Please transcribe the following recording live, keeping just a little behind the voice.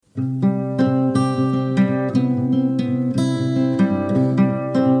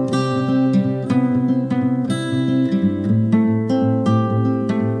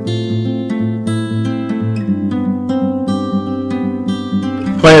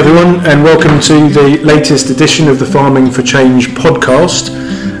Hi everyone, and welcome to the latest edition of the Farming for Change podcast.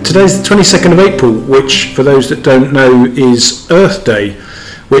 Today's the 22nd of April, which for those that don't know is Earth Day,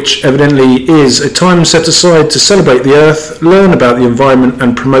 which evidently is a time set aside to celebrate the earth, learn about the environment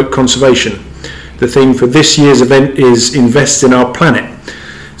and promote conservation. The theme for this year's event is Invest in Our Planet.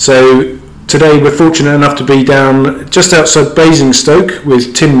 So today we're fortunate enough to be down just outside Basingstoke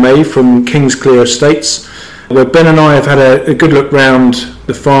with Tim May from Kingsclear Estates, where Ben and I have had a good look round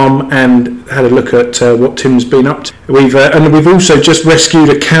the farm and had a look at what Tim's been up to. We've also just rescued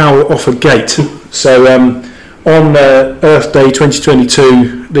a cow off a gate. So on Earth Day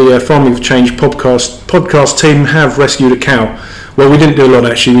 2022, the Farming for Change podcast team have rescued a cow. Well, we didn't do a lot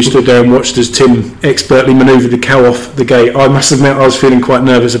actually. We stood there and watched as Tim expertly manoeuvred the cow off the gate. I must admit I was feeling quite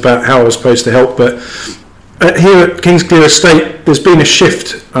nervous about how I was supposed to help, but here at Kingsclear Estate, there's been a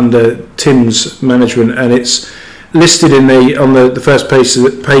shift under Tim's management, and it's listed on the first page of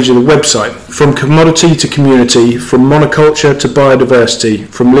the website. From commodity to community, from monoculture to biodiversity,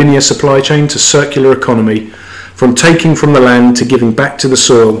 from linear supply chain to circular economy, from taking from the land to giving back to the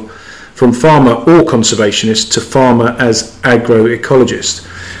soil, from farmer or conservationist to farmer as agroecologist.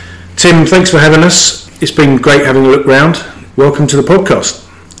 Tim, thanks for having us. It's been great having a look round. Welcome to the podcast.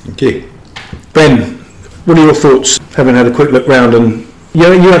 Thank you. Ben, what are your thoughts, having had a quick look round? And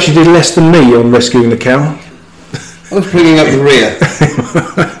you actually did less than me on rescuing the cow. I was bringing up the rear.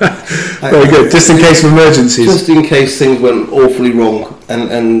 Very good, just in case of emergencies. Just in case things went awfully wrong.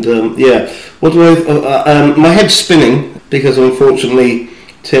 And what do I? My head's spinning because unfortunately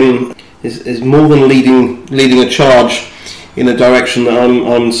Tim is more than leading a charge in a direction that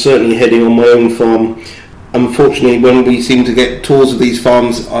I'm certainly heading on my own farm. Unfortunately, when we seem to get tours of these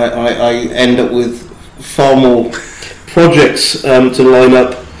farms, I end up with far more projects to line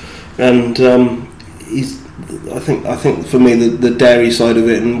up, and I think for me the dairy side of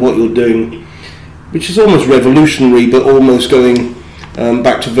it and what you're doing, which is almost revolutionary, but almost going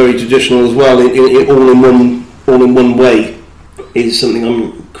back to very traditional as well, all in one way, is something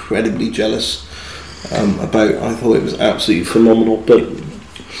I'm incredibly jealous about. I thought it was absolutely phenomenal, but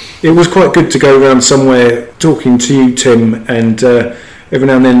it was quite good to go around somewhere talking to you, Tim, and every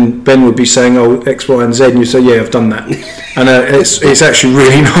now and then Ben would be saying, "Oh, X, Y, and Z," and you say, "Yeah, I've done that." And it's actually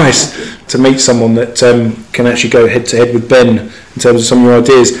really nice to meet someone that can actually go head to head with Ben in terms of some of your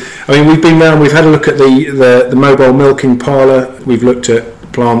ideas. I mean, we've been round, we've had a look at the mobile milking parlour, we've looked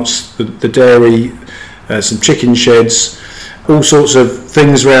at plants, the dairy, some chicken sheds, all sorts of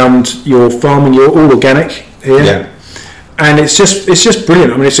things around your farming. You're all organic here, yeah. And it's just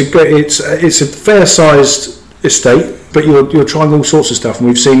brilliant. I mean, it's a fair sized estate, but you're trying all sorts of stuff, and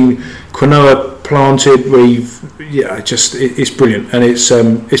we've seen quinoa planted. It's brilliant, and it's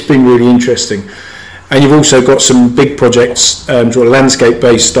been really interesting. And you've also got some big projects, sort of landscape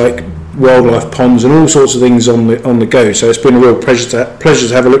based, like wildlife ponds and all sorts of things on the go. So it's been a real pleasure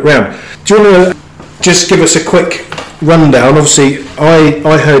to have a look round. Do you want to just give us a quick rundown? Obviously,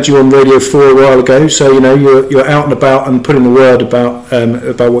 I heard you on Radio 4 a while ago, so you're out and about and putting the word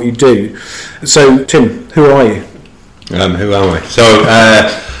about what you do. So, Tim, who are you? Who am I? So,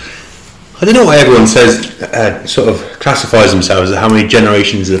 I don't know what everyone says, sort of classifies themselves as how many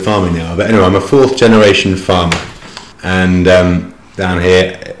generations of farming they are, but anyway, I'm a fourth generation farmer, and down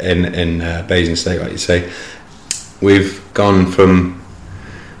here in Basingstoke, like you say, we've gone from,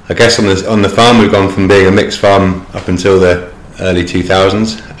 I guess on the farm we've gone from being a mixed farm up until the early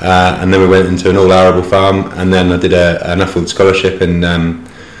 2000s, and then we went into an all arable farm, and then I did a Nuffield scholarship in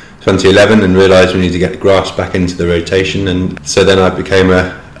 2011 and realised we needed to get the grass back into the rotation, and so then I became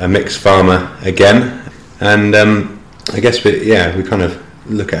a mixed farmer again, and I guess we kind of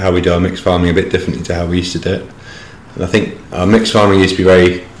look at how we do our mixed farming a bit differently to how we used to do it. And I think our mixed farming used to be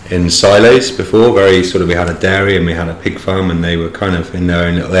very in silos before, very sort of, we had a dairy and we had a pig farm, and they were kind of in their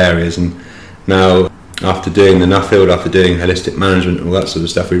own little areas, and now after doing the Nuffield, after doing holistic management and all that sort of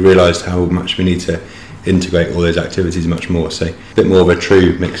stuff, we realised how much we need to integrate all those activities much more. So a bit more of a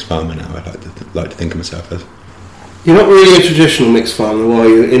true mixed farmer now, I like to think of myself as. You're not really a traditional mixed farmer, are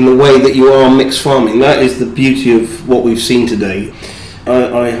you? In the way that you are mixed farming, that is the beauty of what we've seen today.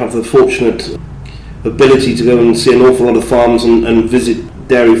 I have the fortunate ability to go and see an awful lot of farms and visit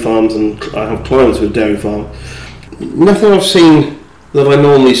dairy farms, and I have clients with dairy farms. Nothing I've seen that I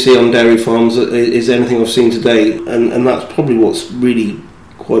normally see on dairy farms is anything I've seen today, and that's probably what's really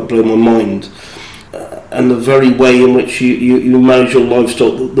quite blown my mind. And the very way in which you manage your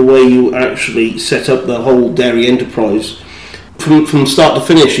livestock, the way you actually set up the whole dairy enterprise from start to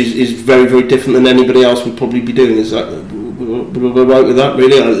finish is very, very different than anybody else would probably be doing. Is that right with that,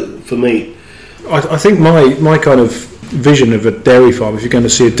 really, for me? I think my kind of vision of a dairy farm, if you're going to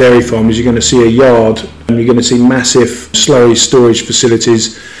see a dairy farm, is you're going to see a yard, and you're going to see massive slurry storage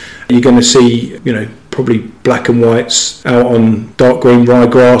facilities. You're going to see, probably black and whites out on dark green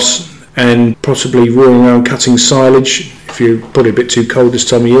ryegrass, and possibly roaring around cutting silage. If you're probably a bit too cold this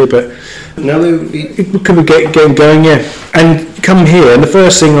time of year, but now it could be getting going, yeah. And come here, and the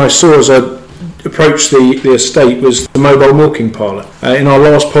first thing I saw as I approached the estate was the mobile milking parlour. In our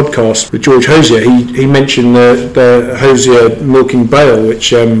last podcast with George Hosier, he mentioned the Hosier milking bale, which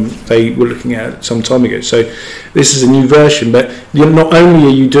they were looking at some time ago. So this is a new version, but not only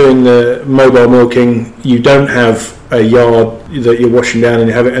are you doing the mobile milking, you don't have a yard that you're washing down and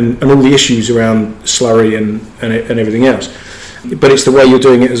you have it, and all the issues around slurry and everything else. But it's the way you're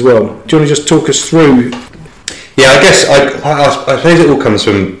doing it as well. Do you want to just talk us through? Yeah, I guess I suppose it all comes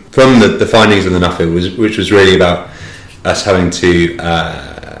from the findings of the Nuffield, which was really about us having to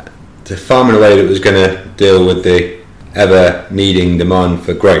farm in a way that was going to deal with the ever needing demand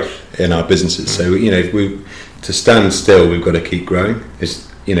for growth in our businesses. So if to stand still, we've got to keep growing.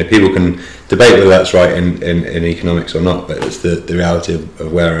 People can debate whether that's right in economics or not, but it's the reality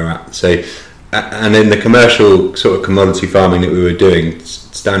of where we're at. So, and in the commercial sort of commodity farming that we were doing,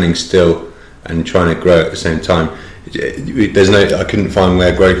 standing still and trying to grow at the same time, I couldn't find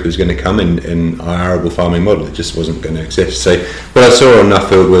where growth was going to come in our arable farming model. It just wasn't going to exist. So what I saw on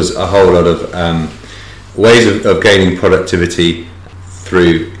Nuffield was a whole lot of ways of gaining productivity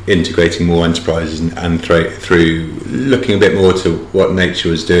through integrating more enterprises and through looking a bit more to what nature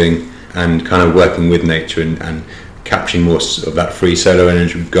was doing and kind of working with nature and capturing more of that free solar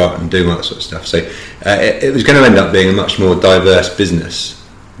energy we've got and doing all that sort of stuff. So it was going to end up being a much more diverse business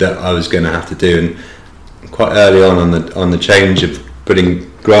that I was going to have to do. And quite early on the change of putting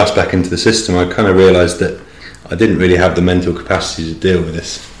grass back into the system, I kind of realised that I didn't really have the mental capacity to deal with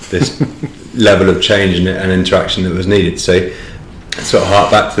this level of change and interaction that was needed. So I sort of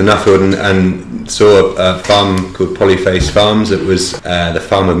harked back to the Nuffield and saw a farm called Polyface Farms. It was the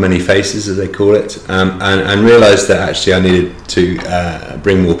farm of many faces, as they call it, and realised that actually I needed to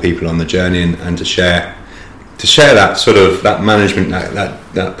bring more people on the journey and to share that sort of that management,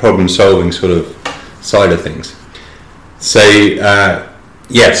 that problem solving sort of side of things. So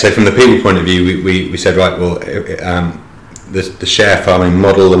so from the people point of view, we said, right, well, the share farming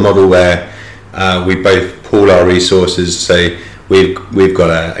model, the model where we both pool our resources. So we've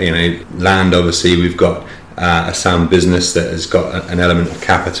got land, obviously, we've got a sound business that has got an element of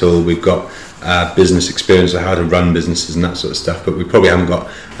capital, we've got business experience of how to run businesses and that sort of stuff, but we probably haven't got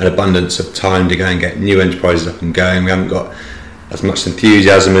an abundance of time to go and get new enterprises up and going. We haven't got as much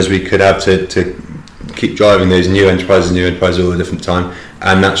enthusiasm as we could have to keep driving those new enterprises all the different time,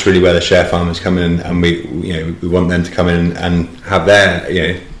 and that's really where the share farmers come in, and we want them to come in and have their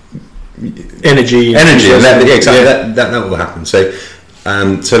energy and exactly. That will happen. So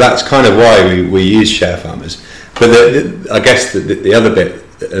that's kind of why we use share farmers. But I guess the other bit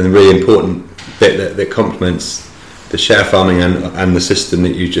and the really important bit that complements the share farming and the system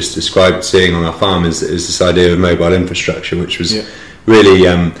that you just described seeing on our farm is this idea of mobile infrastructure, which was really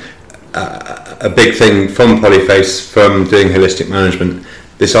a big thing from Polyface, from doing holistic management.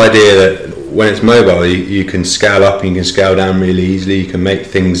 This idea that when it's mobile, you can scale up and you can scale down really easily. You can make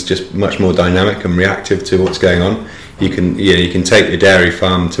things just much more dynamic and reactive to what's going on. You can take your dairy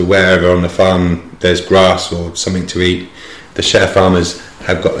farm to wherever on the farm there's grass or something to eat. The share farmers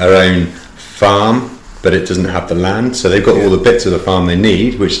have got their own farm, but it doesn't have the land, so they've got all the bits of the farm they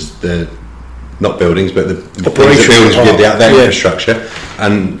need, which is the not buildings, but the buildings with their infrastructure,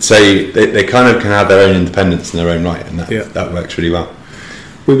 and so they kind of can have their own independence in their own right, and that works really well.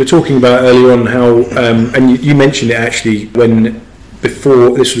 We were talking about earlier on how, and you mentioned it actually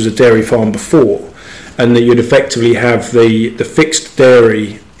before this was a dairy farm before, and that you'd effectively have the fixed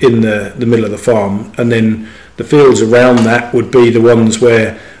dairy in the middle of the farm, and then the fields around that would be the ones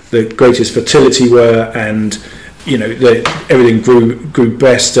where the greatest fertility were, and everything grew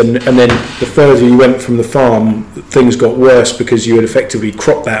best, and then the further you went from the farm, things got worse because you had effectively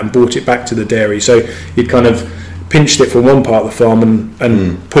cropped that and brought it back to the dairy. So you'd kind of pinched it from one part of the farm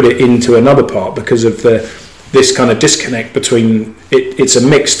and put it into another part because of this kind of disconnect between it's a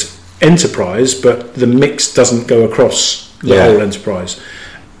mixed enterprise, but the mix doesn't go across the whole enterprise.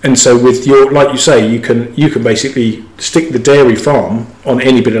 And so with like you say, you can basically stick the dairy farm on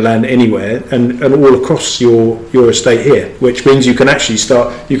any bit of land anywhere and all across your estate here, which means you can actually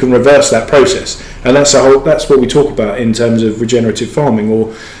you can reverse that process. And that's what we talk about in terms of regenerative farming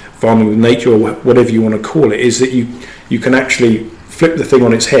or farming with nature or whatever you want to call it, is that you can actually flip the thing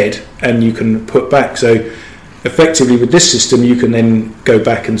on its head and you can put back. So effectively with this system, you can then go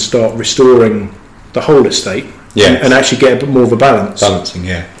back and start restoring the whole estate and actually get a bit more of a balance. Balancing,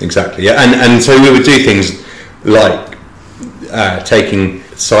 yeah, exactly. Yeah, and so we would do things like taking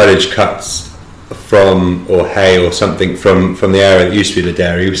silage cuts from, or hay or something from the area that used to be the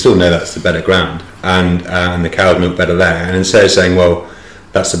dairy. We still know that's the better ground, and the cows milk better there. And instead of saying, well,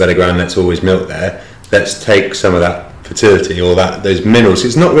 that's the better ground, let's always milk there, let's take some of that fertility or those minerals.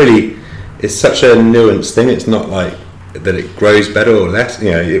 It's not really, it's such a nuanced thing. It's not like that it grows better or less.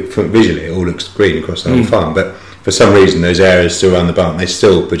 Visually it all looks green across the whole farm, but for some reason those areas still around the barn, they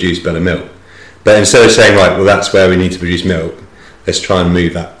still produce better milk. But instead of saying, right, well, that's where we need to produce milk, let's try and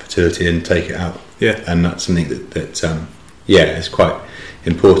move that fertility and take it out. Yeah. And that's something that is quite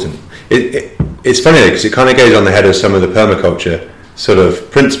important. It's funny though, because it kind of goes on the head of some of the permaculture sort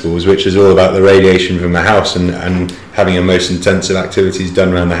of principles, which is all about the radiation from the house and having your most intensive activities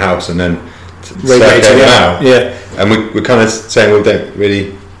done around the house and then radiating it out. Yeah. And we're kind of saying, well, we don't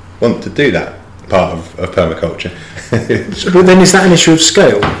really want to do that part of permaculture. But then is that an issue of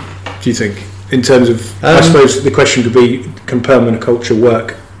scale, do you think? In terms of, I suppose the question could be, can permaculture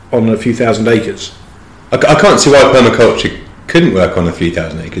work on a few thousand acres? I can't see why permaculture couldn't work on a few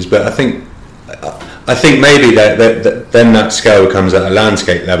thousand acres, but I think maybe that then that scale comes at a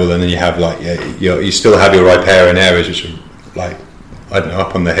landscape level, and then you have you still have your riparian areas which are like, I don't know,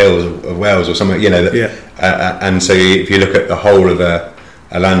 up on the hills of Wales or somewhere, and so if you look at the whole of a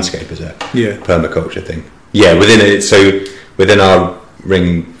landscape as a permaculture thing, within our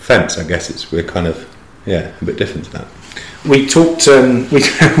ring fence, I guess we're kind of a bit different to that. We talked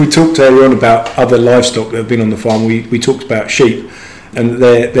we talked earlier on about other livestock that have been on the farm. We talked about sheep, and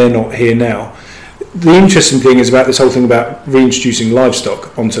they're not here now. The interesting thing is about this whole thing about reintroducing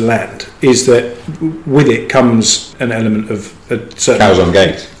livestock onto land is that with it comes an element of a certain cows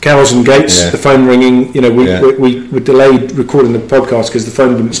on gates, the phone ringing. We were delayed recording the podcast because the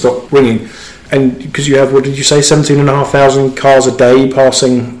phone didn't stop ringing, and because you have, what did you say, 17,500 cars a day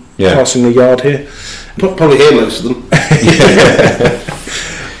passing the yard here. Probably hear most of them.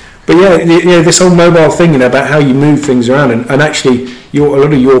 But this whole mobile thing, about how you move things around, and actually a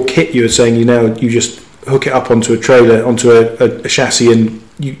lot of your kit, you were saying, you just hook it up onto a trailer, onto a chassis, and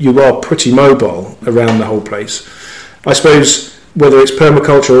you are pretty mobile around the whole place. I suppose whether it's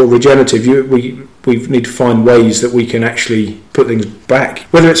permaculture or regenerative, we need to find ways that we can actually put things back,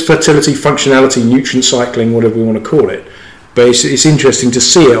 whether it's fertility, functionality, nutrient cycling, whatever we want to call it. But it's interesting to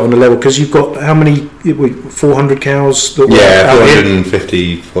see it on a level, because you've got how many, 400 cows?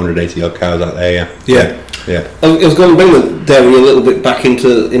 450, 480 odd cows out there. Yeah. I was going to bring the dairy a little bit back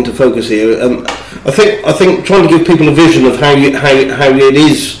into focus here. I think trying to give people a vision of how it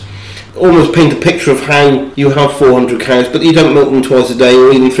is, almost paint a picture of how you have 400 cows, but you don't milk them twice a day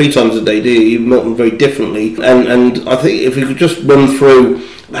or even 3 times a day, do you? You milk them very differently. And I think if we could just run through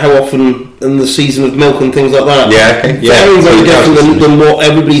how often in the season of milk and things like that. Very different than what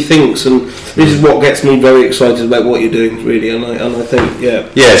everybody thinks, and this is what gets me very excited about what you're doing, really. And I think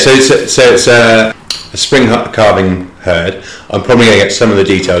so it's a spring calving herd. I'm probably going to get some of the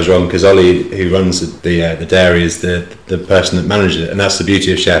details wrong, because Ollie, who runs the dairy, is the person that manages it, and that's the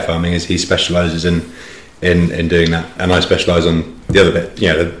beauty of share farming, is he specialises in doing that, and I specialise on the other bit,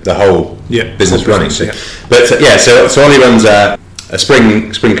 the whole business running. So Ollie runs a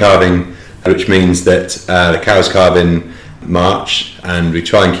spring calving, which means that the cows calve in March, and we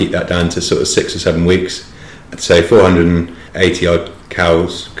try and keep that down to sort of 6 or 7 weeks. I'd say 480 odd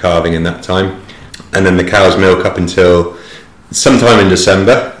cows calving in that time, and then the cows milk up until sometime in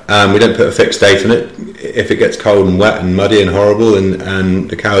December. We don't put a fixed date on it. If it gets cold and wet and muddy and horrible, and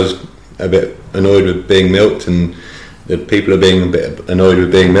the cows are a bit annoyed with being milked, and the people are being a bit annoyed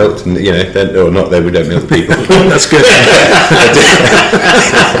with being milked, and we don't milk the people. That's good.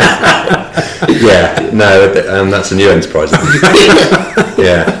 That's a new enterprise.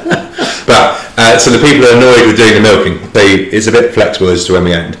 But so the people are annoyed with doing the milking. It's a bit flexible as to when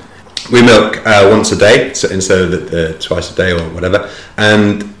we end. We milk once a day, so instead of the twice a day or whatever,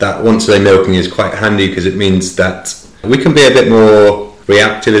 and that once a day milking is quite handy, because it means that we can be a bit more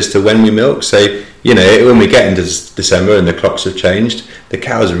reactive as to when we milk. So when we get into December and the clocks have changed, the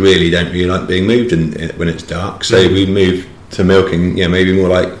cows don't really like being moved when it's dark, so we move to milking maybe more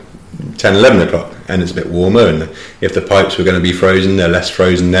like 10, 11 o'clock, and it's a bit warmer, and if the pipes were going to be frozen, they're less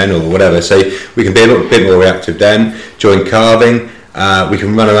frozen then, or whatever, so we can be a little bit more reactive then. During calving, we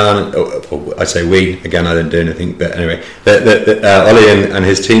can run around, I say we, again, I don't do anything, but anyway, Ollie and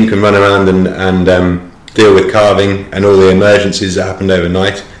his team can run around and deal with calving and all the emergencies that happened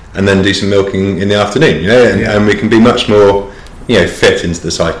overnight, and then do some milking in the afternoon, and we can be much more fit into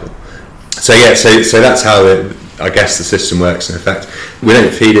the cycle. So that's how I guess the system works in effect. We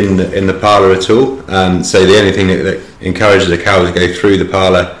don't feed in the parlour at all, so the only thing that encourages a cow to go through the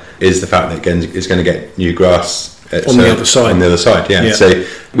parlour is the fact that it's going to get new grass on the other side. On the other side, yeah. So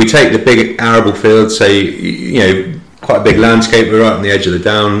we take the big arable field, say quite a big landscape. We're right on the edge of the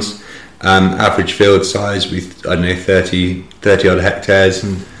downs. Average field size, 30 odd hectares.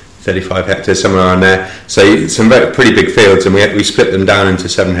 35 hectares, somewhere around there. So some pretty big fields, and we split them down into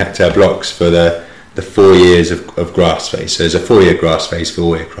 7 hectare blocks for the 4 years of grass phase. So there's a 4-year grass phase,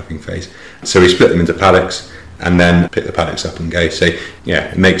 4-year cropping phase. So we split them into paddocks and then pick the paddocks up and go. So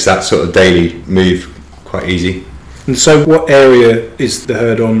it makes that sort of daily move quite easy. And so what area is the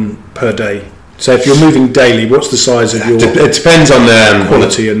herd on per day? So if you're moving daily, what's the size of your... It depends on the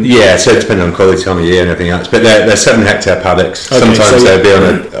quality so it depends on quality, time of year and everything else. But they're 7 hectare paddocks. Okay, sometimes they'll be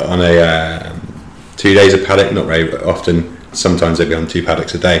on a 2 days of paddock, not very often. Sometimes they'll be on 2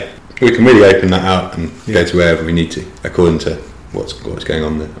 paddocks a day. We can really open that out and go to wherever we need to, according to what's going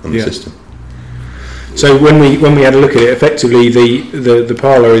on the system. So when we had a look at it, effectively the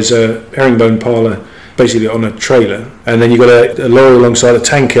parlour is a herringbone parlour, basically on a trailer, and then you've got a lorry alongside a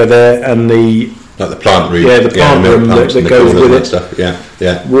tanker there, and the plant room, the plant room that goes with it. Stuff.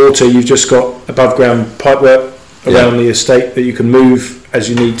 Water, you've just got above ground pipework around the estate that you can move as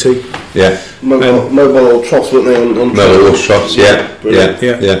you need to. Mobile troughs, weren't they? Mobile troughs, yeah.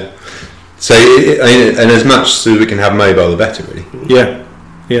 So and as much as we can have mobile, the better, really. Yeah.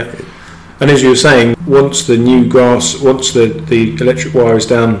 And as you were saying, once the new grass, once the electric wire is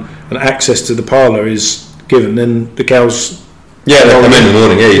down and access to the parlour is given, then the cows... they come in the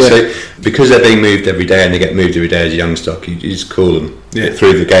morning, So because they're being moved every day and they get moved every day as a young stock, you just call them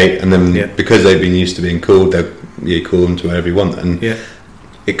through the gate, and then because they've been used to being called, you call them to wherever you want. And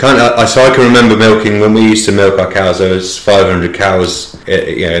it kind of... So I can remember milking, when we used to milk our cows, there was 500 cows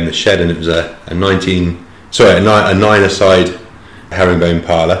in the shed, and it was a 9-a-side herringbone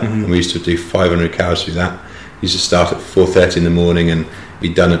parlour, and we used to do 500 cows through that. We used to start at 4:30 in the morning and be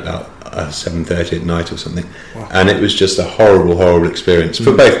done at about 7:30 at night or something. Wow. And it was just a horrible experience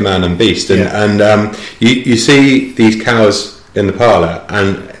for both man and beast. And you see these cows in the parlour,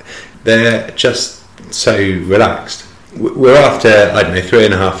 and they're just so relaxed. We're after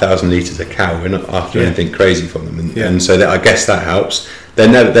 3,500 litres a cow. We're not after anything crazy from them, and so I guess that helps.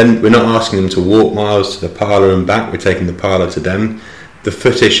 Then we're not asking them to walk miles to the parlour and back. We're taking the parlour to them. The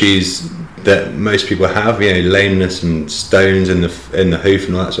foot issues that most people have, lameness and stones in the hoof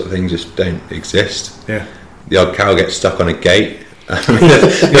and all that sort of thing, just don't exist. Yeah. The odd cow gets stuck on a gate. That's about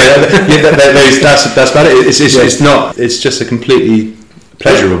it. It's not. It's just a completely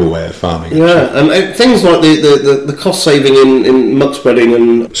pleasurable way of farming. Yeah, and things like the cost saving in muck spreading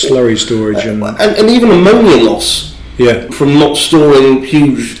and slurry storage and even ammonia loss. Yeah, from not storing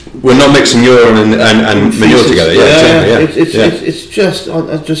huge. We're not mixing urine and manure together. It's just.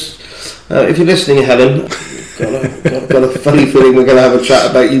 I just. If you're listening, Helen, got a funny feeling we're going to have a chat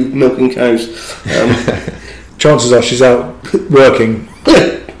about you milking cows. Chances are she's out working.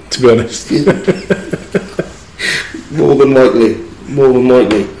 To be honest. More than likely.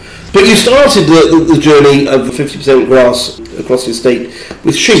 But you started the journey of 50% grass across the estate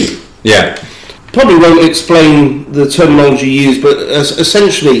with sheep. Yeah. Probably won't explain the terminology used, but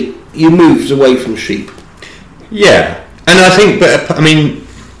essentially you moved away from sheep. Yeah, and I think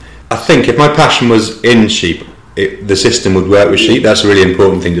if my passion was in sheep, the system would work with sheep. That's a really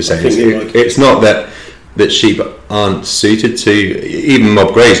important thing to say. It's not that sheep aren't suited to even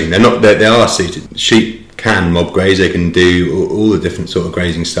mob grazing. They are suited. Sheep can mob graze. They can do all the different sort of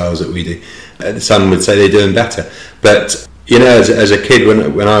grazing styles that we do. Some would say they're doing better, but as a kid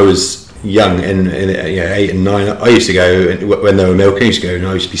when I was young in 8 and 9, I used to go when they were milking. I used to go and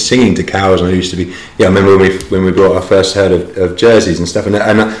I used to be singing to cows, and I used to be. I remember when we brought our first herd of jerseys and stuff, and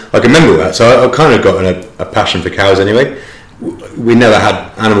I can remember that. So I kind of got a passion for cows anyway. We never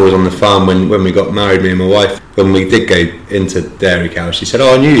had animals on the farm when we got married, me and my wife. When we did go into dairy cows, she said,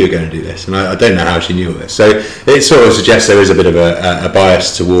 "Oh, I knew you were going to do this," and I don't know how she knew all this. So it sort of suggests there is a bit of a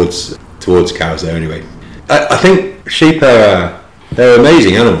bias towards cows there anyway. I think sheep they're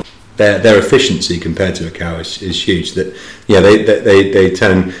amazing animals. Their efficiency compared to a cow is huge. That they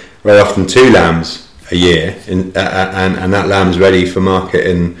turn very often 2 lambs a year, and that lamb's ready for market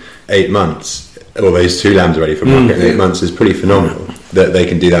in 8 months. Or those 2 lambs are ready for market in 8 months is pretty phenomenal. That they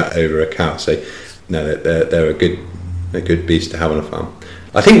can do that over a cow. So no, they're a good beast to have on a farm.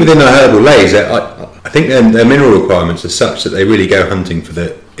 I think within our herbal lays, I think their mineral requirements are such that they really go hunting for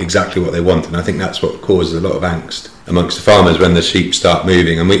exactly what they want, and I think that's what causes a lot of angst amongst the farmers when the sheep start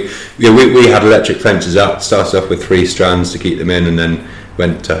moving. And we had electric fences up. Started off with 3 strands to keep them in, and then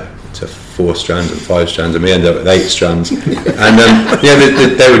went to 4 4 strands and 5 strands, and we ended up with 8 strands. And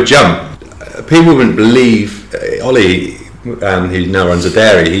they would jump. People wouldn't believe Ollie, who now runs a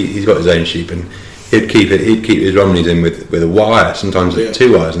dairy. He's got his own sheep, and he'd keep his Romneys in with a wire, sometimes with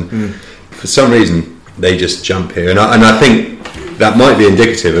 2 wires, and for some reason they just jump here. And I think that might be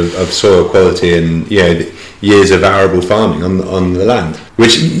indicative of soil quality and years of arable farming on the land.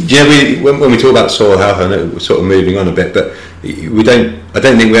 Which when we talk about soil health, I know we're sort of moving on a bit, but I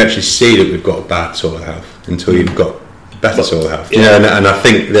don't think we actually see that we've got bad soil health until you've got better soil health. And I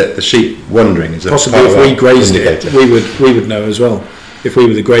think that the sheep wandering is possibly if we grazed it, we would know as well if we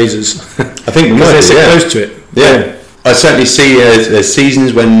were the grazers. I think because they're so close to it. Yeah. I certainly see there's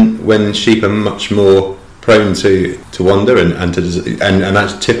seasons when sheep are much more prone to wander and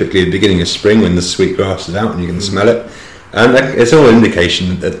that's typically the beginning of spring when the sweet grass is out and you can smell it, and it's all an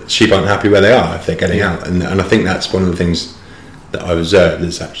indication that sheep aren't happy where they are if they're getting out, and I think that's one of the things that I've observed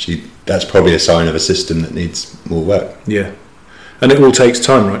that's probably a sign of a system that needs more work. Yeah. And it all takes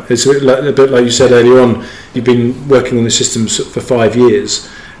time, right? It's a bit like you said earlier on, you've been working on the systems for 5 years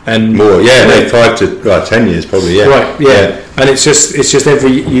and more, 5 to 10 years probably, right, and it's just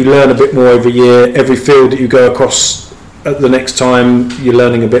you learn a bit more every year. Every field that you go across at the next time, you're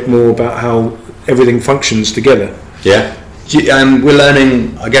learning a bit more about how everything functions together. We're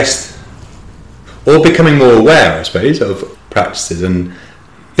learning, I guess, or becoming more aware, I suppose, of practices and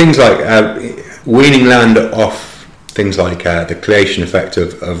things like weaning land off things like the chelation effect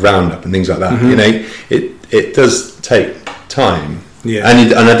of Roundup and things like that. It does take time.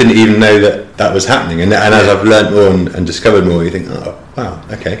 And I didn't even know that was happening, and as I've learnt more and discovered more, you think, oh wow,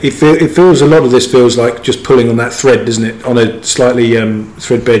 okay. It feels, a lot of this feels like just pulling on that thread, doesn't it, on a slightly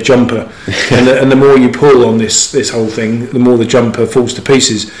threadbare jumper, and the more you pull on this whole thing, the more the jumper falls to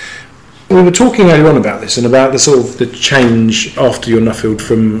pieces. We were talking earlier on about this and about the sort of the change after your Nuffield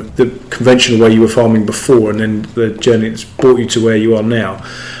from the conventional way you were farming before and then the journey that's brought you to where you are now.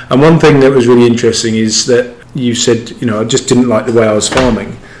 And one thing that was really interesting is that you said, I just didn't like the way I was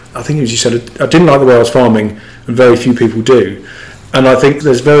farming. I think it was you said, I didn't like the way I was farming, and very few people do. And I think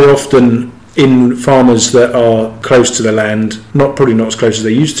there's very often in farmers that are close to the land, probably not as close as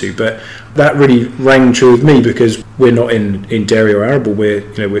they used to, but that really rang true with me because we're not in dairy or arable,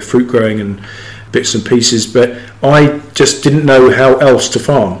 we're fruit growing and bits and pieces, but I just didn't know how else to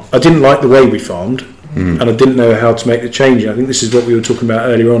farm. I didn't like the way we farmed, and I didn't know how to make the change. I think this is what we were talking about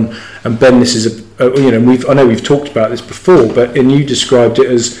earlier on, and Ben, this is I know we've talked about this before, but you described it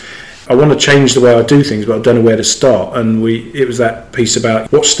as, I want to change the way I do things, but I don't know where to start. And it was that piece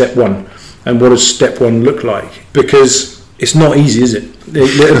about what's step one and what does step one look like, because it's not easy, is it? A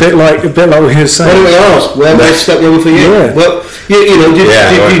bit like we were saying. Why don't we ask? Where's step one for you? Yeah. Well,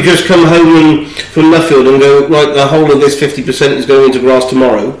 did you just come home from Nuffield and go, right, the whole of this 50% is going into grass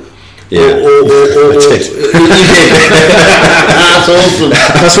tomorrow? Yeah. Or I did. You did. That's awesome.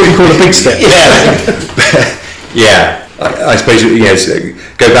 That's what you call a big step. Yeah. I suppose,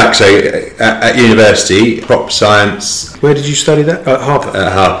 go back, so at university, crop science. Where did you study that? At Harper?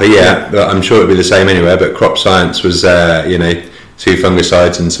 At Harper, yeah. But I'm sure it would be the same anywhere, but crop science was, 2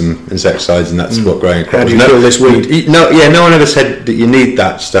 fungicides and some insecticides, and that's what growing crops. How do you kill this weed? No one ever said that you need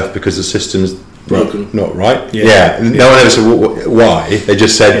that stuff because the system's broken, not right. No one ever said why. They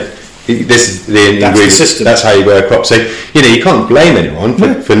just said, this is the ingredient, system. That's how you grow a crop. So you can't blame anyone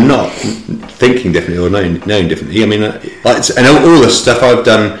for not thinking differently or knowing differently. I mean, and all the stuff I've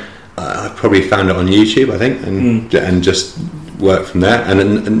done, I've probably found it on YouTube, I think, and just worked from there.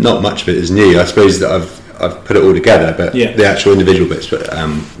 And not much of it is new. I suppose that I've put it all together, but the actual individual bits,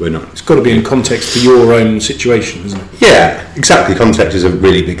 we're not. It's got to be in context for your own situation, isn't it? Yeah, exactly. Context is a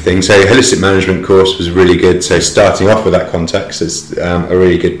really big thing. So holistic management course was really good. So starting off with that context is a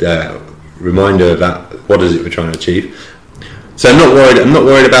really good reminder of that. What is it we're trying to achieve? So I'm not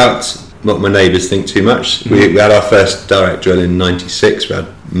worried about what my neighbours think too much. We had our first direct drill in '96. We had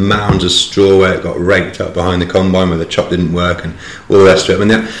mounds of straw where it got raked up behind the combine where the chop didn't work and all the rest of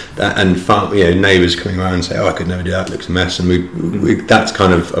it. Neighbours coming around and say, "Oh, I could never do that. It looks a mess." And we that's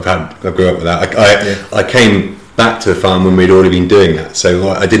kind of I grew up with that. I came back to the farm when we'd already been doing that, so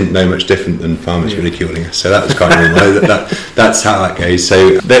I didn't know much different than farmers ridiculing us. So that was kind of that's how that goes.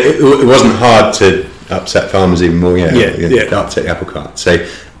 So it wasn't hard to upset farmers even more. Upset the apple cart. So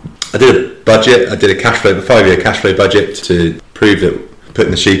I did a budget. I did a 5-year cash flow budget to prove that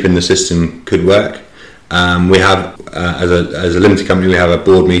putting the sheep in the system could work. We have, as a limited company, we have a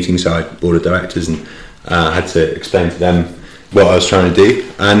board meeting, so board of directors, and I had to explain to them what I was trying to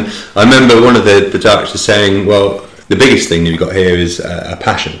do. And I remember one of the directors saying, well, the biggest thing you've got here is a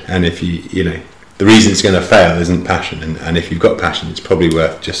passion, and if you the reason it's going to fail isn't passion, and if you've got passion, it's probably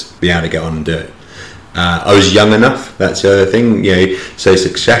worth just being able to get on and do it. I was young enough. That's the other thing. So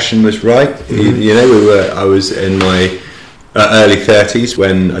Succession was right. Mm-hmm. I was in my early 30s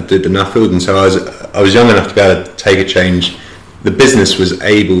when I did the Nuffield, and so I was young enough to be able to take a change. The business was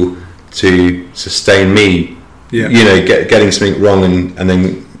able to sustain me. Yeah. Getting something wrong and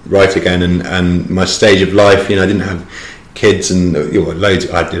then right again, and my stage of life. I didn't have kids and loads.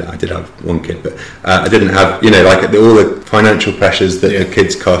 I did have one kid, but I didn't have all the financial pressures that the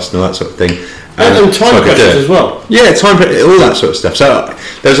kids cost and all that sort of thing. And time pressures as well. Yeah, all that sort of stuff. So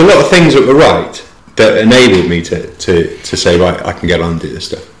there's a lot of things that were right that enabled me to say, right, I can get on and do this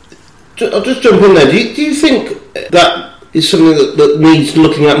stuff. I'll just jump in there. Do you think that is something that needs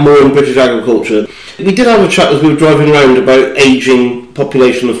looking at more in British agriculture? We did have a chat as we were driving around about ageing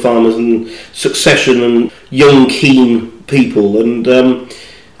population of farmers and succession and young, keen people. And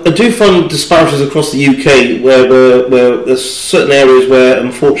I do find disparities across the UK where there's certain areas where,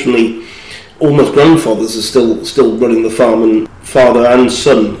 unfortunately, almost grandfathers are still running the farm, and father and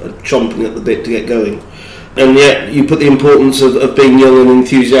son are chomping at the bit to get going. And yet you put the importance of being young and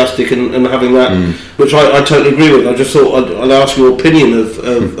enthusiastic and having that, which I totally agree with. I just thought I'd ask your opinion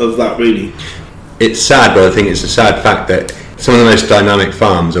of that, really. It's sad, but I think it's a sad fact that some of the most dynamic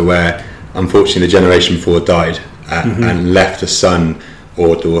farms are where, unfortunately, the generation before died and left a son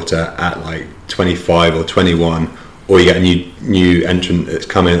or daughter at like 25 or 21, or you get a new entrant that's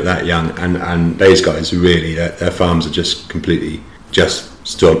coming at that young, and those guys really, their farms are just completely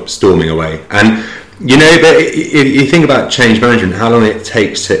storming away. And but if you think about change management, how long it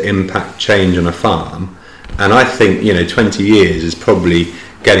takes to impact change on a farm, and I think 20 years is probably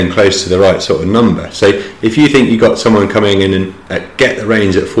getting close to the right sort of number. So if you think you got someone coming in and get the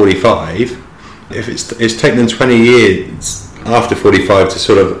reins at 45, if it's taken them 20 years after 45 to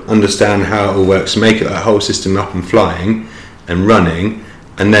sort of understand how it all works, make it that whole system up and flying and running,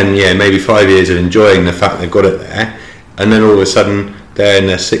 and then maybe 5 years of enjoying the fact they've got it there, and then all of a sudden they're in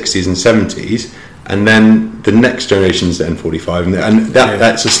their 60s and 70s, and then the next generation's then 45, and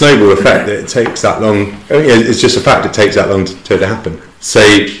that's a snowball effect that it takes that long. It's just a fact, it takes that long to happen. So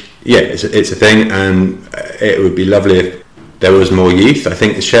it's a thing, and it would be lovely if there was more youth. I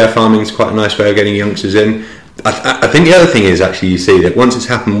think the share farming is quite a nice way of getting youngsters in. I think the other thing is actually you see that once it's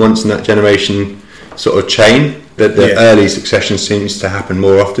happened once in that generation sort of chain, that the early succession seems to happen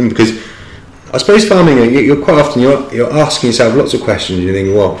more often, because I suppose farming, you're quite often you're asking yourself lots of questions. You're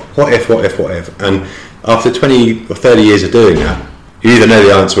thinking, well, what if, and after 20 or 30 years of doing that, you either know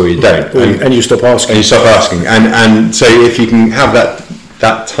the answer or you don't, and you stop asking. And so if you can have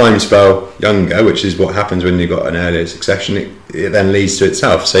that time spell younger, which is what happens when you've got an earlier succession, it then leads to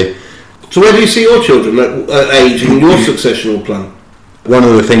itself. So where do you see your children at age in your successional plan? One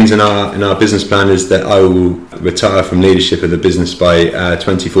of the things in our business plan is that I will retire from leadership of the business by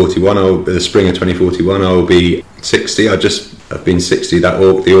 2041. The spring of 2041, I will be 60. I've been 60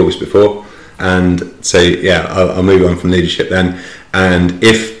 the August before, and so I'll move on from leadership then. And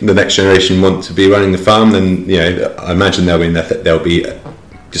if the next generation want to be running the farm, then I imagine they'll be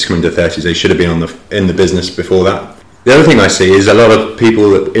just coming to 30s. They should have been in the business before that. The other thing I see is a lot of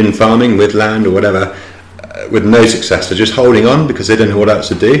people in farming with land or whatever, with no success, they're just holding on because they don't know what else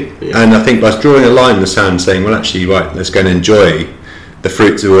to do. Yeah. And I think by drawing a line in the sand, saying, well, actually, right, let's go and enjoy the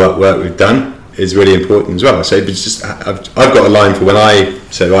fruits of all that work we've done, is really important as well. So it's just, I've got a line for when I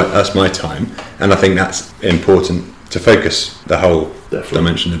say, right, that's my time, and I think that's important to focus the whole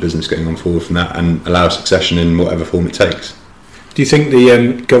dimension of business going on forward from that and allow succession in whatever form it takes. Do you think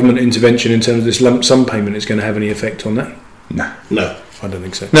the government intervention in terms of this lump sum payment is going to have any effect on that? No. I don't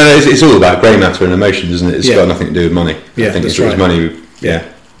think so. No, it's all about grey matter and emotions, isn't it? It's got nothing to do with money. Yeah, I think that's it's money.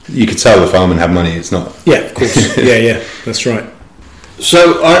 Yeah, you could sell the farm and have money. It's not. Yeah, of course. yeah, that's right.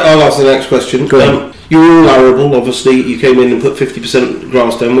 So I'll ask the next question. Go on. You were all arable. Obviously, you came in and put 50%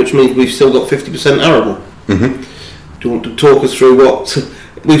 grass down, which means we've still got 50% arable. Mm-hmm. Do you want to talk us through what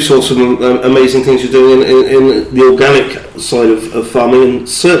we saw some amazing things you're doing in the organic side of farming, and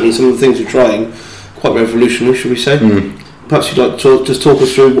certainly some of the things you're trying, quite revolutionary, should we say? Mm. Perhaps you'd like to just talk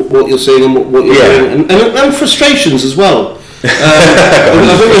us through what you're seeing and what you're doing, and frustrations as well.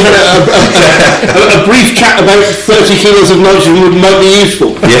 I think we had a brief chat about 30 kilos of nitrogen might be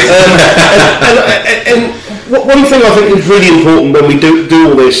useful. Yeah. And One thing I think is really important when we do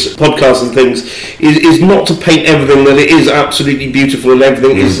all this podcast and things is not to paint everything that it is absolutely beautiful and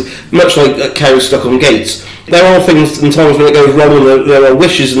everything is much like a cow stuck on gates. There are things and times when it goes wrong, and there are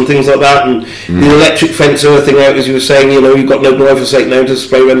wishes and things like that, and the electric fence earthing out, as you were saying, you've got no glyphosate now to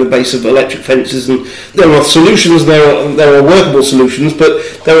spray around the base of electric fences, and there are solutions, there are workable solutions, but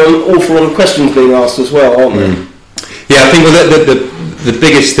there are an awful lot of questions being asked as well, aren't there? Yeah, I think the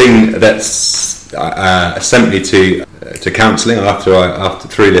biggest thing that's sent me to counselling after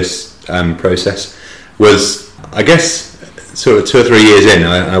through this process was, I guess, sort of 2 or 3 years in,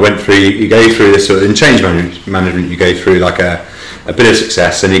 I went through. You go through this sort of in change management. You go through like a bit of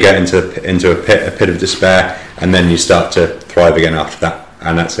success, and you get into a pit of despair, and then you start to thrive again after that.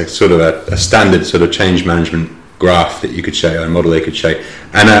 And that's a sort of a standard sort of change management graph that you could show, or a model they could show.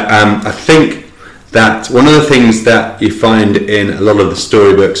 And I think that one of the things that you find in a lot of the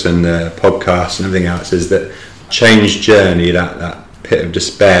storybooks and the podcasts and everything else is that change journey, that pit of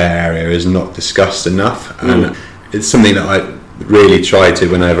despair area, is not discussed enough. And it's something that I really try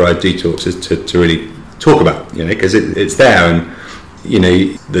to, whenever I do talks, is to really talk about, because it's there, and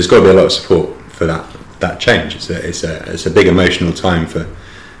there's got to be a lot of support for that change. It's a big emotional time for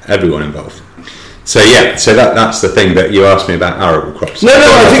everyone involved. So that's the thing that you asked me about arable crops. No,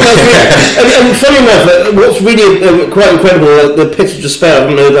 I think that's great. and funny enough, what's really quite incredible, the pit of despair, I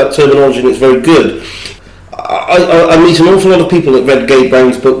haven't heard that terminology, and it's very good. I meet an awful lot of people that read Gabe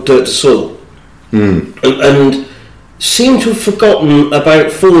Brown's book Dirt to Soil, and seem to have forgotten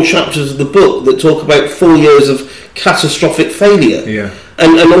about 4 chapters of the book that talk about 4 years of catastrophic failure. Yeah.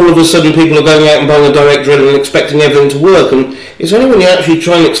 And all of a sudden people are going out and buying a direct drill and expecting everything to work, and it's only when you actually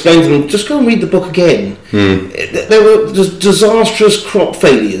try and explain to them, just go and read the book again. There were disastrous crop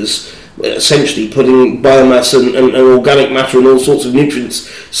failures, essentially putting biomass and organic matter and all sorts of nutrients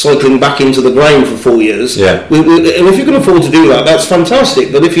cycling back into the ground for 4 years. Yeah. And if you can afford to do that, that's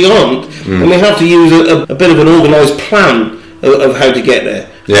fantastic, but if you aren't, then we have to use a bit of an organised plan of how to get there.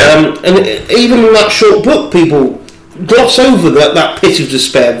 Yeah. And even in that short book, people gloss over that pit of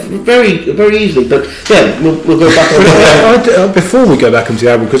despair very, very easily. But yeah, we'll go back on that. Before we go back into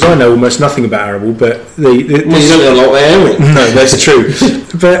the arable, because I know almost nothing about arable, but you don't know a lot there, anyway. No, that's true.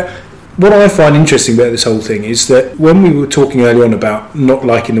 But what I find interesting about this whole thing is that when we were talking earlier on about not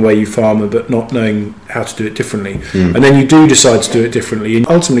liking the way you farm, but not knowing how to do it differently, and then you do decide to do it differently, and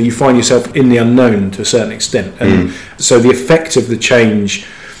ultimately you find yourself in the unknown to a certain extent, and so the effect of the change,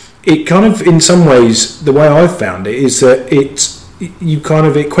 it kind of, in some ways, the way I've found it is that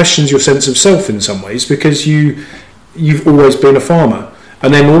it questions your sense of self in some ways, because you've always been a farmer,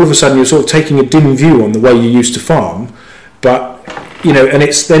 and then all of a sudden you're sort of taking a dim view on the way you used to farm, but and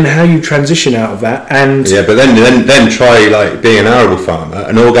it's then how you transition out of that. And but then try like being an arable farmer,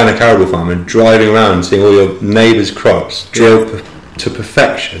 an organic arable farmer, driving around seeing all your neighbours' crops drilled to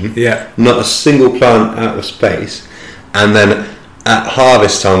perfection, not a single plant out of space, and then at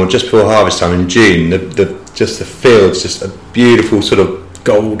harvest time, or just before harvest time in June, the fields just a beautiful sort of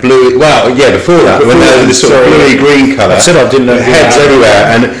gold, blue. Well, yeah, before that, when they're this sort of bluey green colour. I said I didn't know. Heads everywhere,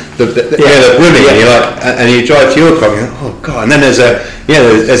 and the blooming, and you're like, and you drive to your crop, and you're like, oh god, and then there's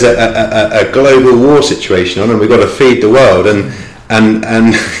a global war situation on, and we've got to feed the world,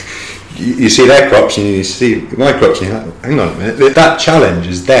 and you see their crops, and you see my crops, and you're like, hang on a minute, that challenge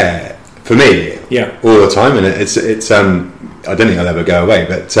is there for me, all the time, and it's I don't think I'll ever go away,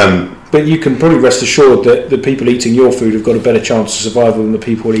 but you can probably rest assured that the people eating your food have got a better chance of survival than the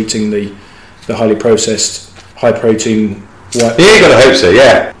people eating the highly processed, high protein white. Yeah, you got to hope so.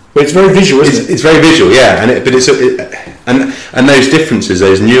 Yeah, but it's very visual, isn't it? It's very visual, yeah. And those differences,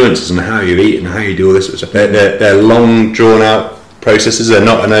 those nuances, and how you eat and how you do all this sort of stuff. They're long, drawn out processes. They're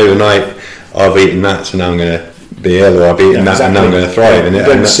not an overnight. I've eaten that, so now I'm going to be ill, or I've eaten that, and now I'm going to thrive. You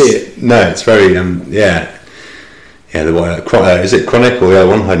don't see it. No, it's very Yeah, is it chronic or the other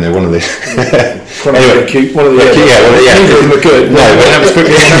one? I don't know, one of these. Chronic anyway, acute, one of the acute, neither of them are good. No, but that was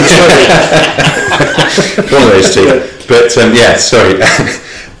quickly one of those two. But sorry.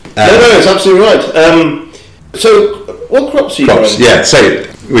 No, it's absolutely right. So, what crops are you growing? Yeah. So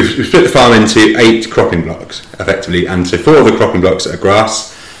we've split the farm into 8 cropping blocks, effectively, and so 4 of the cropping blocks are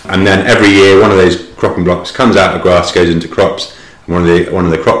grass, and then every year one of those cropping blocks comes out of grass, goes into crops. One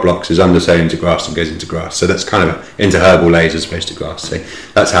of the crop blocks is undersown to grass and goes into grass, so that's kind of into herbal layers as opposed to grass. So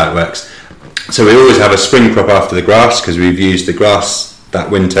that's how it works. So we always have a spring crop after the grass, because we've used the grass that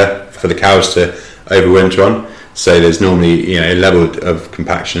winter for the cows to overwinter on. So there's normally a level of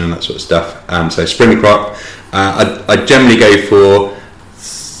compaction and that sort of stuff. So spring crop, I generally go for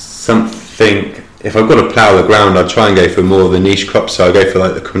something. If I've got to plough the ground, I'd try and go for more of the niche crops. So I go for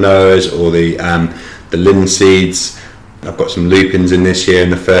like the quinoas or the the linseeds. I've got some lupins in this year in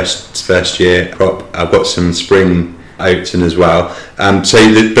the first year crop. I've got some spring oats in as well. But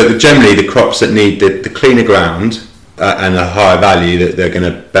generally the crops that need the cleaner ground and a higher value, that they're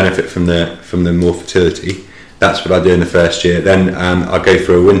going to benefit from the more fertility. That's what I do in the first year. Then I'll go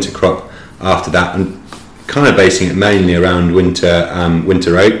for a winter crop after that, and kind of basing it mainly around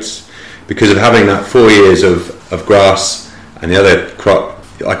winter oats, because of having that 4 years of grass and the other crop.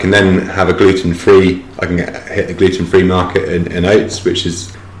 I can then have a gluten-free. I can hit the gluten-free market in oats, which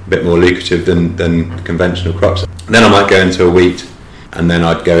is a bit more lucrative than conventional crops. And then I might go into a wheat, and then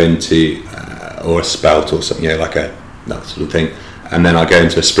I'd go into or a spelt or something, like that sort of thing. And then I go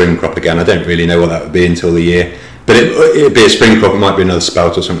into a spring crop again. I don't really know what that would be until the year, but it'd be a spring crop. It might be another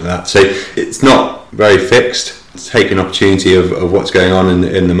spelt or something like that. So it's not very fixed. It's taking opportunity of what's going on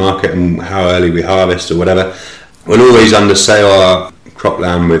in the market and how early we harvest or whatever. We'll always undersale our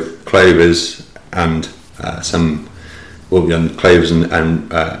cropland with clovers and we've done clovers and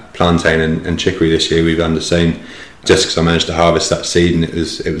plantain and chicory this year. We've undersown just because I managed to harvest that seed and it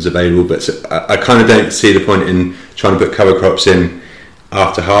was available. But I kind of don't see the point in trying to put cover crops in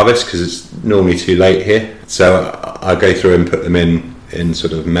after harvest, because it's normally too late here. So I go through and put them in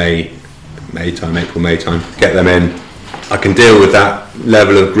sort of April, May time, get them in. I can deal with that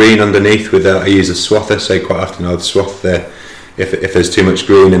level of green underneath I use a swather, so quite often I'll swath there. If there's too much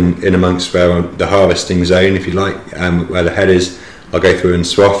green in amongst where the harvesting zone, if you like, where the head is, I'll go through and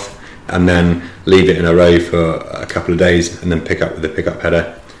swath and then leave it in a row for a couple of days and then pick up with the pickup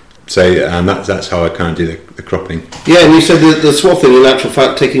header. So that's how I kind of do the cropping. Yeah, and you said the swathing, in actual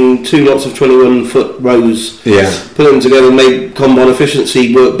fact, taking 2 lots of 21-foot rows, putting them together, made combine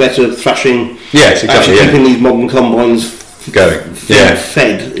efficiency work better, thrashing. Yes, exactly. Actually keeping these modern combines going,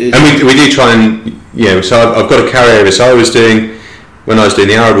 fed. And we do try and, so I've got a carryover. So when I was doing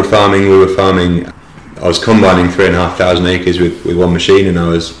the arable farming, I was combining 3,500 acres with one machine, and I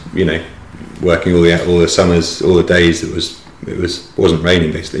was, working all the summers, all the days it wasn't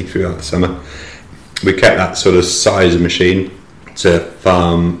raining basically throughout the summer. We kept that sort of size of machine to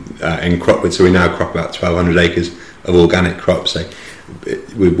farm in Cropwood, so we now crop about 1,200 acres of organic crops. So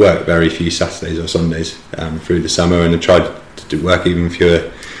we work very few Saturdays or Sundays through the summer, and I tried to work even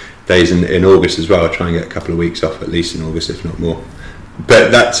fewer days in August as well. I try and get a couple of weeks off at least in August, if not more.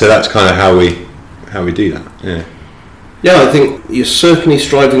 But that's kind of how we do that. Yeah, I think you're certainly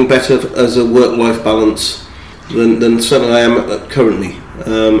striving better as a work-life balance than certainly I am currently,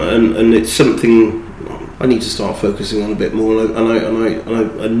 and it's something I need to start focusing on a bit more. And I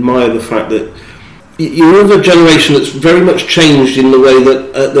admire the fact that you're of a generation that's very much changed in the way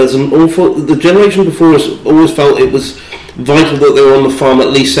that there's the generation before us always felt it was vital that they were on the farm at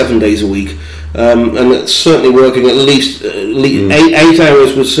least 7 days a week, and it's certainly working at least 8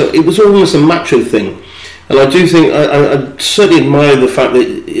 hours it was almost a macho thing. And I do think I certainly admire the fact that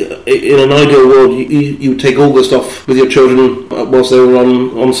in an ideal world you would take August off with your children whilst they were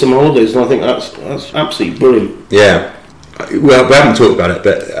on some holidays, and I think that's absolutely brilliant. Yeah. Well, we haven't talked about it,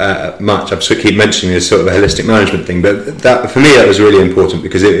 but much. I keep mentioning this sort of a holistic management thing, but that for me that was really important,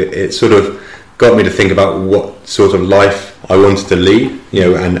 because it sort of got me to think about what sort of life I wanted to lead.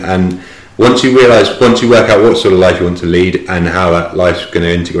 And once you work out what sort of life you want to lead and how that life's going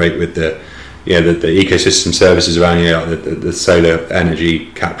to integrate with the ecosystem services around you, like the solar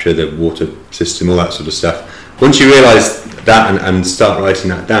energy capture, the water system, all that sort of stuff. Once you realise that and start writing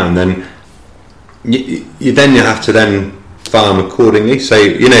that down, then you have to then farm accordingly. So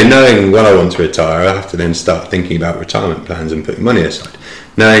knowing when I want to retire, I have to then start thinking about retirement plans and putting money aside.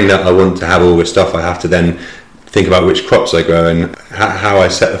 Knowing that I want to have all this stuff, I have to then think about which crops I grow and how I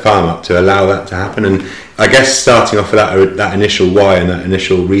set the farm up to allow that to happen. And I guess starting off with that initial why and that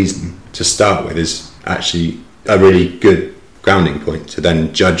initial reason to start with is actually a really good grounding point to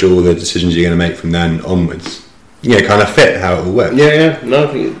then judge all the decisions you're going to make from then onwards. Kind of fit how it will work. No, I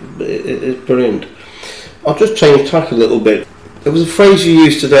think it's brilliant. I'll just change tack a little bit. There was a phrase you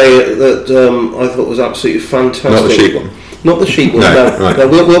used today that I thought was absolutely fantastic. Not the sheep one. Not the sheep one. No, right. No,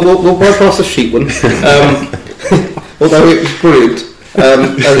 we'll bypass the sheep one. Although it was brilliant.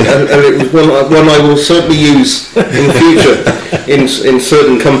 And it was one I will certainly use in the future in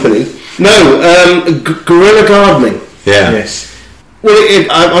certain company. Guerrilla gardening. Yeah. Yes. Well,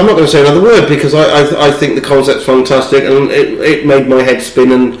 I'm not going to say another word, because I think the concept's fantastic, and it made my head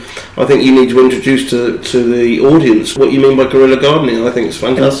spin, and I think you need to introduce to the audience what you mean by guerrilla gardening. I think it's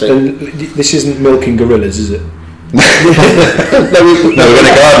fantastic. And this isn't milking gorillas, is it? No, we're going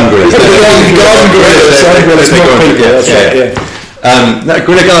to garden gorillas. Garden gorillas.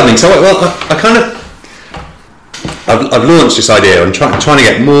 Guerrilla gardening. So I kind of I've launched this idea. I'm trying to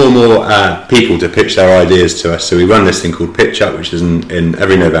get more and more people to pitch their ideas to us. So we run this thing called Pitch Up, which is in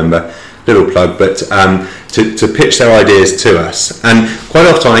every November. Little plug, but to pitch their ideas to us. And quite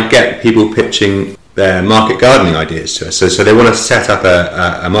often I get people pitching their market gardening ideas to us. So they want to set up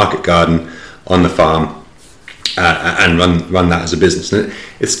a market garden on the farm and run that as a business. And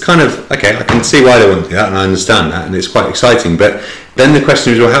it's kind of, okay, I can see why they want to do that, and I understand that, and it's quite exciting. But then the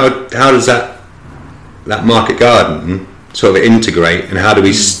question is, well, how does that market garden sort of integrate, and how do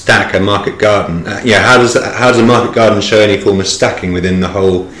we stack a market garden? How does a market garden show any form of stacking within the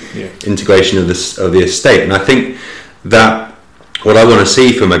whole integration of the estate? And I think that what I want to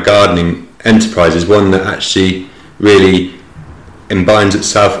see from a gardening enterprise is one that actually really embeds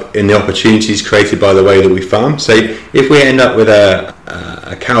itself in the opportunities created by the way that we farm. So if we end up with a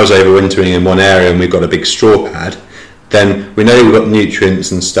cows overwintering in one area and we've got a big straw pad, then we know we've got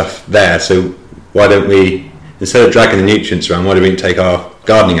nutrients and stuff there. So why don't we, instead of dragging the nutrients around, why don't we take our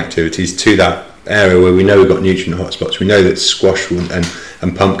gardening activities to that area where we know we've got nutrient hotspots? We know that squash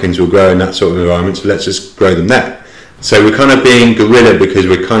and pumpkins will grow in that sort of environment, so let's just grow them there. So we're kind of being guerrilla because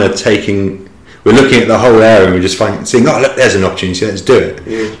we're looking at the whole area and we're just seeing, oh look, there's an opportunity, let's do it.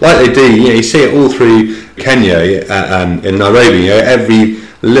 Like they do, you see it all through Kenya in Nairobi. Every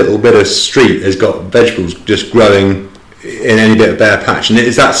little bit of street has got vegetables just growing in any bit of bare patch, and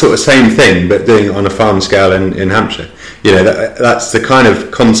it's that sort of same thing but doing it on a farm scale in Hampshire. That's the kind of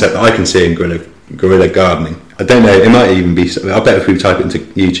concept that I can see in guerrilla gardening. I don't know, it might even be, I bet if we type it into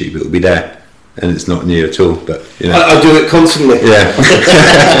YouTube it'll be there, and it's not new at all, but I do it constantly.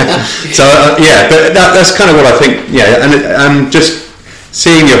 So but that's kind of what I think. And just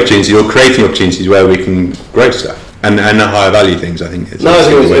seeing the opportunity or creating opportunities where we can grow stuff and higher value things, I think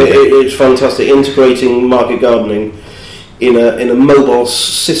it's fantastic. Integrating market gardening in a mobile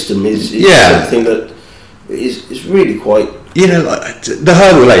system is something that is really quite... the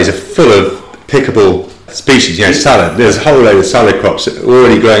herbal lays are full of pickable species, salad. There's a whole load of salad crops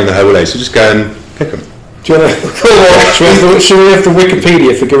already growing the herbal lays, so just go and pick them. Do you want to, should we have the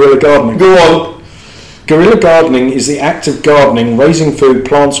Wikipedia for guerrilla gardening? Go on. Guerrilla gardening is the act of gardening, raising food,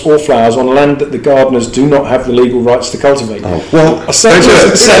 plants or flowers on land that the gardeners do not have the legal rights to cultivate.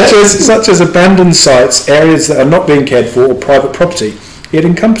 Such as abandoned sites, areas that are not being cared for, or private property. It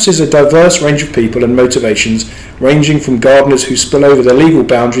encompasses a diverse range of people and motivations, ranging from gardeners who spill over their legal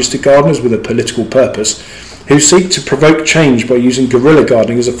boundaries to gardeners with a political purpose, who seek to provoke change by using guerrilla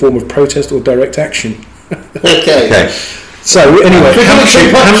gardening as a form of protest or direct action. Okay. So anyway,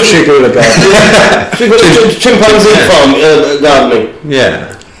 Hampshire guerrilla gardening. Chimpanzee farm gardening.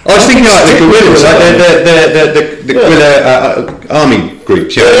 Yeah. I was thinking like the guerrillas, like the guerrilla army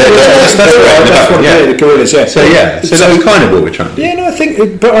groups. That's the guerrillas. Yeah. So that's kind of what we're trying to do. Yeah, no, I think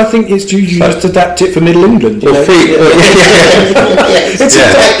it's you just adapt it for Middle England. It's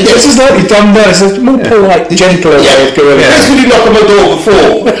just like done there. It's a more polite, gentler way of guerrilla. Let's really knock on my door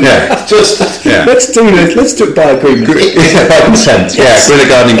before. Let's do this. Let's do it by agreement. By consent. Guerrilla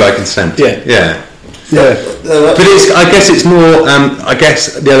gardening by consent. Yeah. But I guess it's more. I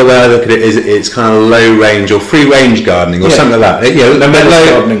guess the other way I look at it is it's kind of low range or free range gardening or something like that. Nomadic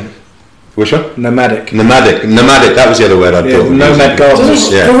gardening. Which one? Nomadic. That was the other word I thought. Nomad gardeners.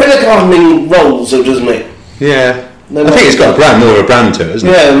 Guerrilla gardening rolls, doesn't it? Yeah. I think it's got more of a brand to it, isn't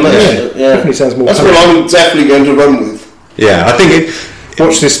it? Definitely sounds more. That's what I'm definitely going to run with. Yeah, I think it.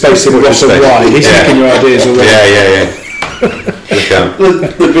 Watch this space in Ross and Why. He's taking your ideas already. Yeah. Look out.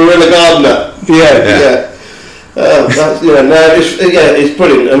 The guerrilla gardener. It's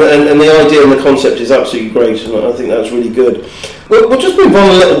brilliant, and the idea and the concept is absolutely great, and I think that's really good. We'll just move on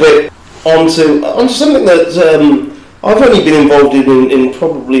a little bit onto something that I've only been involved in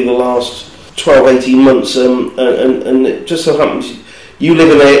probably the last 12-18 months, and it just so happens you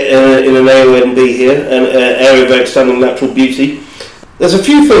live in an AONB here, an area of outstanding natural beauty. There's a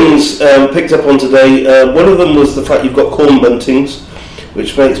few things picked up on today. One of them was the fact you've got corn buntings,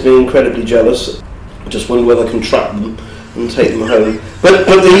 which makes me incredibly jealous. I just wonder whether I can trap them and take them home. But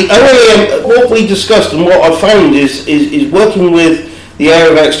the OAM, what we discussed and what I found is working with the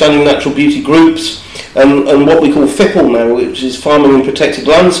area of outstanding natural beauty groups and what we call FIPL now, which is farming in protected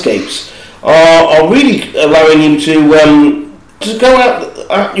landscapes, are really allowing you to go out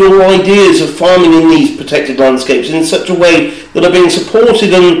at your ideas of farming in these protected landscapes in such a way that are being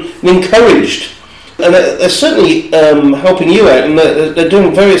supported and encouraged. And they're certainly helping you out, and they're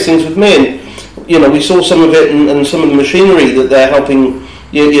doing various things with me. And we saw some of it and some of the machinery that they're helping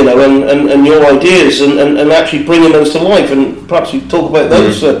and your ideas and actually bringing those to life. And perhaps you talk about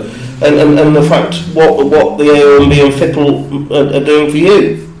those and the fact what the AONB and FIPL are doing for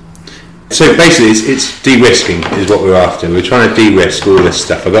you. So basically, it's de-risking is what we're after. We're trying to de-risk all this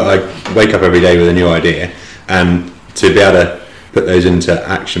stuff. I wake up every day with a new idea, and to be able to put those into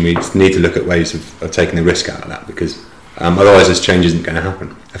action, we need to look at ways of taking the risk out of that, because otherwise this change isn't going to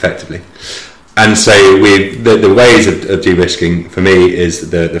happen effectively. And so the ways of de-risking for me is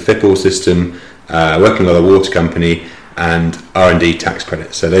the FIPL system, working with a water company, and R&D tax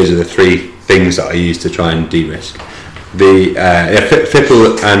credits. So those are the three things that I use to try and de-risk. The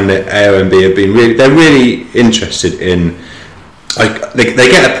FIPL and the AONB have been really interested in. They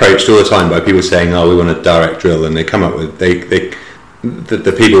get approached all the time by people saying, "Oh, we want a direct drill," and they come up with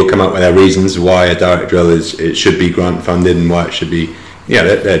the people come up with their reasons why a direct drill it should be grant funded and why it should be. Yeah,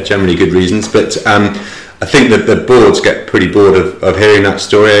 they're generally good reasons, but I think that the boards get pretty bored of hearing that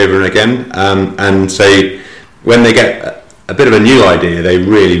story over and again, and so when they get a bit of a new idea, they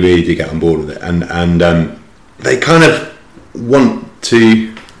really do get on board with it, and they kind of want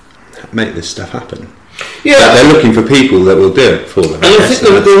to make this stuff happen. Yeah, they're looking for people that will do it for them. And I think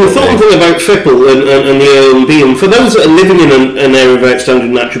the important thing about FIPL and the AONB, and for those that are living in an area of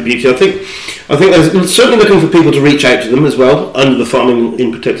outstanding natural beauty, I think they're certainly looking for people to reach out to them as well, under the farming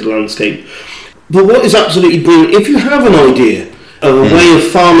in protected landscape. But what is absolutely brilliant, if you have an idea of a way of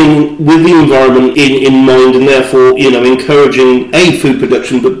farming with the environment in mind, and therefore encouraging A, food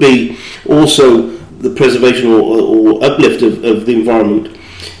production, but B, also the preservation or uplift of the environment,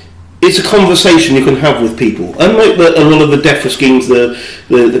 it's a conversation you can have with people. Unlike a lot of the DEFRA schemes, the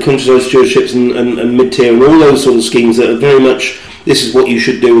countryside stewardships and mid-tier and all those sort of schemes that are very much, this is what you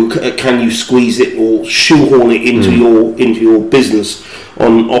should do, can you squeeze it or shoehorn it into your business,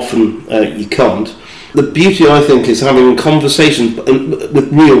 often you can't. The beauty, I think, is having conversations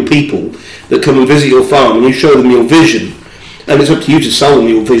with real people that come and visit your farm, and you show them your vision, and it's up to you to sell them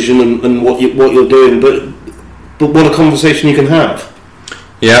your vision and what you're doing, but what a conversation you can have.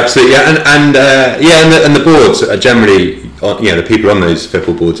 Yeah, absolutely. Yeah, and the boards are generally, the people on those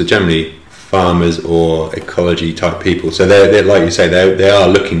FIPL boards are generally farmers or ecology type people. So they're like you say, they are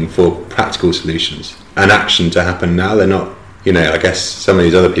looking for practical solutions and action to happen now. They're not, I guess some of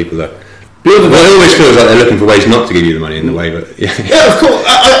these other people are. Well, it always feels like they're looking for ways not to give you the money in the way, but yeah, of course.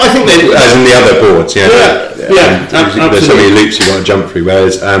 I think they, as in the other boards, absolutely. There's so many loops you've got to jump through.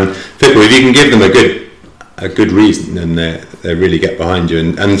 Whereas FIPL, if you can give them a good reason, then they really get behind you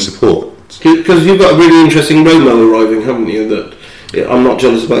and support. Because you've got a really interesting Romo arriving, haven't you? That I'm not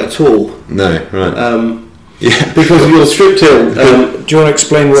jealous about at all. No, right. Because of your strip till. Do you want to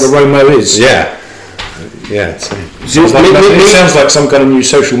explain what a Romo is? Yeah. It sounds like some kind of new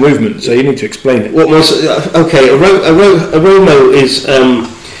social movement, so you need to explain it. A Romo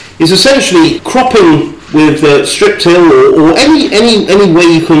is essentially cropping with strip till or any way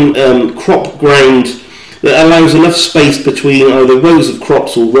you can crop ground that allows enough space between either rows of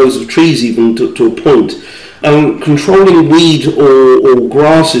crops or rows of trees even to a point, and controlling weed or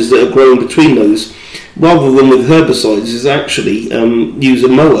grasses that are grown between those, rather than with herbicides, is actually use a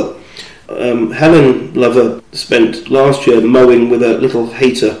mower. Helen Lover spent last year mowing with a little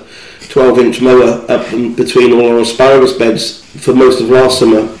Hater 12-inch mower up between all our asparagus beds for most of last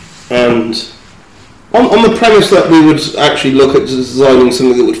summer, and on the premise that we would actually look at designing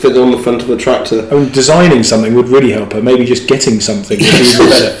something that would fit on the front of a tractor. I mean, designing something would really help her. Maybe just getting something would be even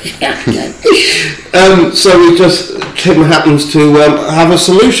better. So we just, Tim happens to have a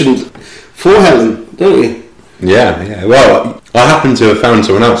solution for Helen, don't we? Yeah. Well, I happen to have found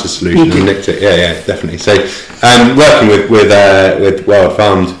someone else's solution and nicked it. Yeah, definitely. So, working with Wild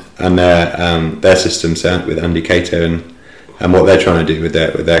Farmed and their systems with Andy Cato and what they're trying to do with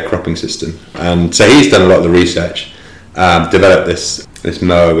their cropping system. And so he's done a lot of the research, developed this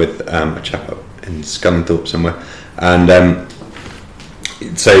mower with a chap up in Scunthorpe somewhere, and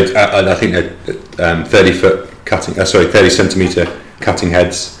so I think they're 30 centimetre cutting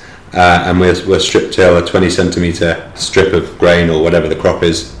heads. And we'll strip till a 20 centimetre strip of grain or whatever the crop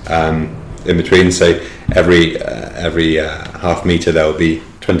is in between. So every half metre there will be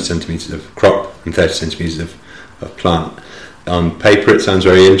 20 centimetres of crop and 30 centimetres of plant. On paper it sounds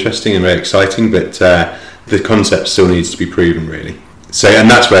very interesting and very exciting, but the concept still needs to be proven really. So, and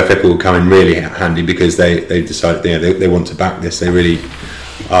that's where FIPL will come in really handy, because they decide they want to back this. They really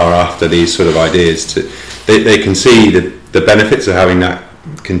are after these sort of ideas. They can see the benefits of having that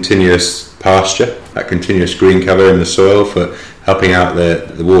continuous pasture, that continuous green cover in the soil for helping out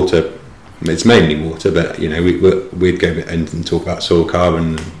the water. It's mainly water, but we'd go and talk about soil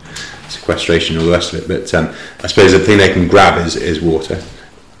carbon and sequestration and all the rest of it. But I suppose the thing they can grab is water.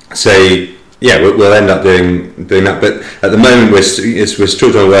 So we'll end up doing that. But at the moment we're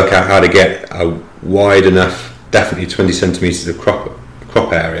still trying to work out how to get a wide enough, definitely 20 centimetres of crop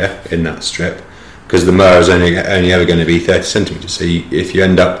crop area in that strip, because the mower is only ever going to be 30 centimetres. So if you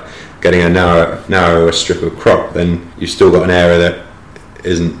end up getting a narrower strip of crop, then you've still got an area that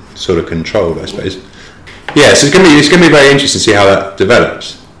isn't sort of controlled, I suppose. Yeah, so it's going to be very interesting to see how that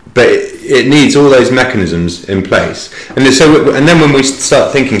develops. But it needs all those mechanisms in place. And then when we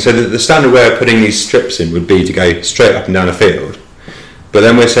start thinking, so the standard way of putting these strips in would be to go straight up and down a field. But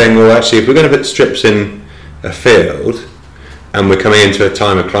then we're saying, well, actually, if we're going to put strips in a field, and we're coming into a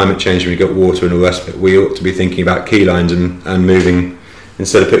time of climate change and we've got water and all the rest of it, we ought to be thinking about key lines and moving,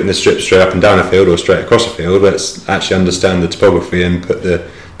 instead of putting the strips straight up and down a field or straight across a field, let's actually understand the topography and put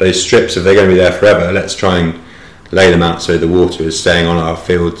those strips, if they're going to be there forever, let's try and lay them out so the water is staying on our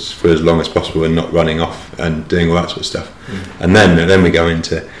fields for as long as possible and not running off and doing all that sort of stuff. And then we go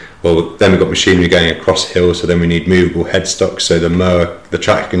into, well, then we've got machinery going across hills, so then we need movable headstocks, so the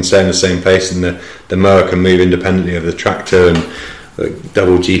tractor can stay in the same place and the mower can move independently of the tractor, and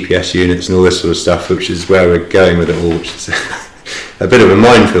double GPS units and all this sort of stuff, which is where we're going with it all, which is a bit of a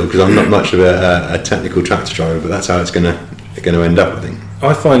minefield, because I'm not much of a technical tractor driver, but that's how it's going to end up, I think.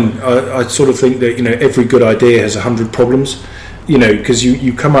 I find I sort of think that every good idea has 100 problems, because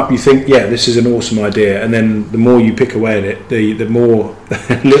you come up, you think, yeah, this is an awesome idea, and then the more you pick away at it, the more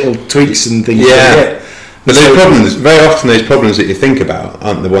little tweaks and things you get. But those problems, very often those problems that you think about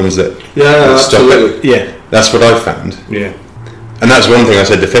aren't the ones that stop it. Yeah, that's what I've found. Yeah, and that's one thing I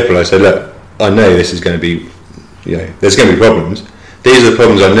said to Fipple. I said, look, I know this is going to be, there's going to be problems. These are the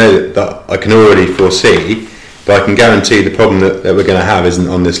problems I know that I can already foresee. But I can guarantee the problem that we're going to have isn't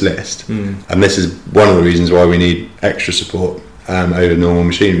on this list. And this is one of the reasons why we need extra support over normal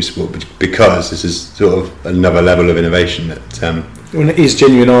machinery support, because this is sort of another level of innovation that... Well, it is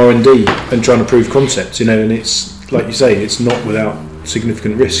genuine R&D and trying to prove concepts, and it's, like you say, it's not without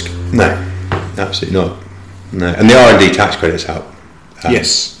significant risk. No, absolutely not. No, and the R&D tax credits help.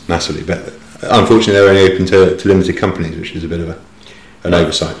 Yes. Massively, but unfortunately they're only open to limited companies, which is a bit of an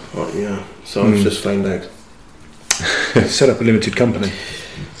oversight. Right, yeah, so I've just found out. Set up a limited company,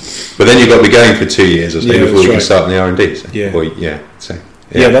 but then you've got to be going for 2 years or so before you can start on the R&D. So.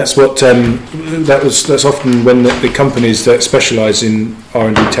 That's what that's often when the companies that specialise in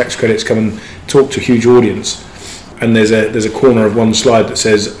R&D tax credits come and talk to a huge audience, and there's a corner of one slide that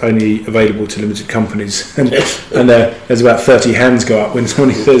says only available to limited companies, and there's about 30 hands go up when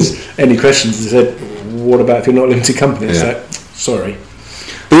somebody says any questions. They said, what about if you're not a limited company? It's like, sorry.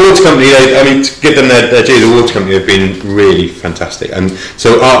 The water company, to give them their due, the water company have been really fantastic. And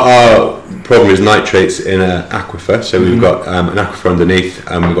so our problem is nitrates in an aquifer. So we've got an aquifer underneath,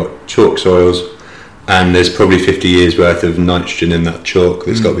 and we've got chalk soils, and there's probably 50 years worth of nitrogen in that chalk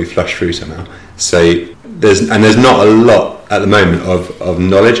that's got to be flushed through somehow. So there's not a lot at the moment of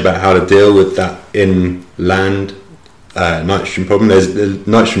knowledge about how to deal with that inland nitrogen problem. There's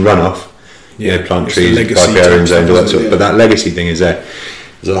nitrogen runoff, plant trees, riparian zones, all that sort of, but that legacy thing is there.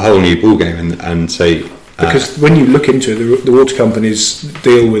 There's a whole new ball game, and so because when you look into it, the water companies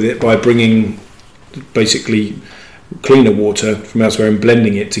deal with it by bringing basically cleaner water from elsewhere and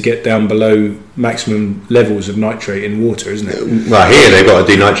blending it to get down below maximum levels of nitrate in water, isn't it? Well, here they've got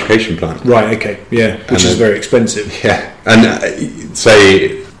a denitrification plant. Right. Okay. Yeah, which is very expensive. Yeah, and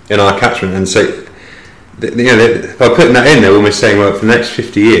say in our catchment, and so by putting that in, they're almost saying, well, for the next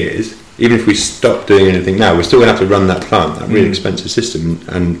 50 years. Even if we stop doing anything now, we're still going to have to run that plant, that really expensive system,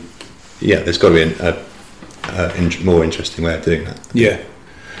 and there's got to be a more interesting way of doing that. Yeah,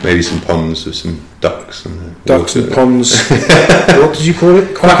 maybe some ponds with some ducks and ponds. What did you call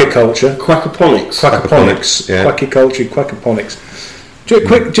it? Quaquiculture. Quackaponics. Yeah. Quaquiculture,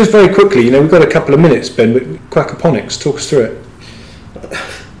 quackaponics. Just very quickly, we've got a couple of minutes, Ben. But quackaponics, talk us through it.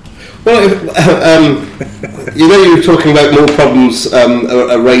 Well, you were talking about more problems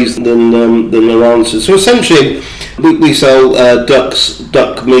are raised than are answered. So essentially, we sell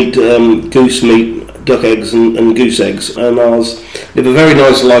duck meat, goose meat, duck eggs, and goose eggs, and ours live a very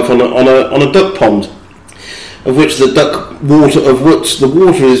nice life on a duck pond, of which the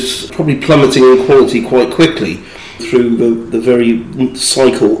water is probably plummeting in quality quite quickly through the very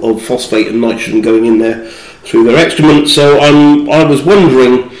cycle of phosphate and nitrogen going in there through their excrement. So I was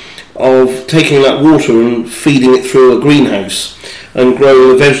wondering of taking that water and feeding it through a greenhouse and growing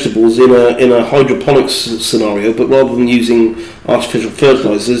the vegetables in a hydroponics scenario, but rather than using artificial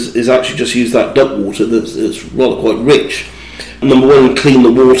fertilisers, is actually just use that duck water that's rather quite rich. Number one, clean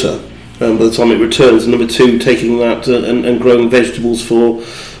the water by the time it returns, and number two, taking that and growing vegetables for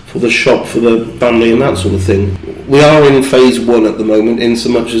the shop, for the family and that sort of thing. We are in phase one at the moment, in so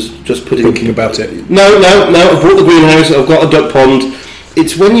much as just thinking about it. No, I've bought the greenhouse, I've got a duck pond.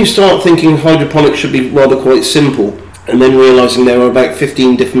 It's when you start thinking hydroponics should be rather quite simple, and then realising there are about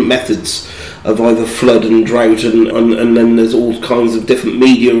 15 different methods of either flood and drought, and then there's all kinds of different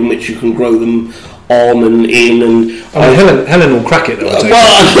media in which you can grow them on and in. And Helen will crack it though.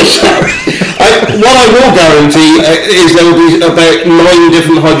 what I will guarantee is there will be about 9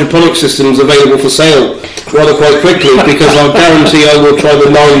 different hydroponic systems available for sale rather quite quickly, because I guarantee I will try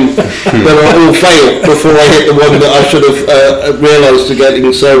the 9 that are all fail before I hit the one that I should have realised to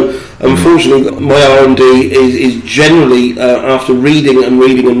getting. So unfortunately, my R&D is generally, after reading and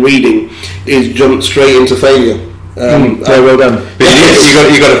reading, is jumped straight into failure. Very well done. But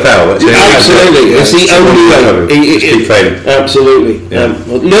you got to fail. Absolutely, it's the only way. Just keep failing. Absolutely,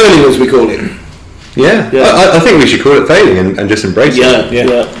 learning as we call it. Yeah. I think we should call it failing and just embrace it.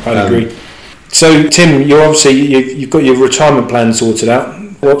 Yeah, I agree. So Tim, you're obviously you've got your retirement plan sorted out.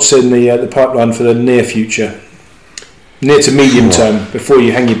 What's in the pipeline for the near future, near to medium term, before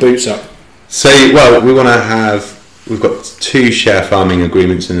you hang your boots up? So, well, we've got 2 share farming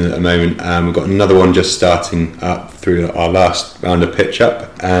agreements in at the moment. We've got another one just starting up through our last round of pitch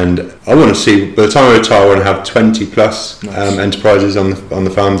up, and I want to see, by the time I retire, I want to have 20 plus enterprises on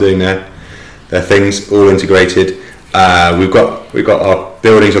the farm doing their things, all integrated. We've got our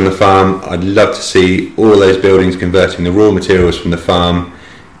buildings on the farm. I'd love to see all those buildings converting the raw materials from the farm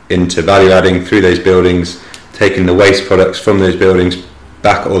into value adding through those buildings, taking the waste products from those buildings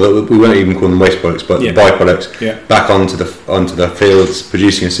back, although we won't even call them waste products, but byproducts, back onto the fields,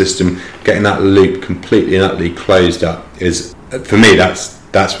 producing a system, getting that loop completely and utterly closed up is, for me, that's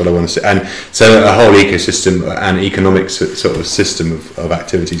what I want to see. And so a whole ecosystem and economic sort of system of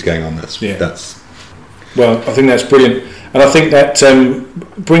activities going on. Well, I think that's brilliant, and I think that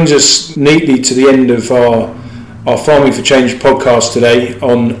brings us neatly to the end of our Farming for Change podcast today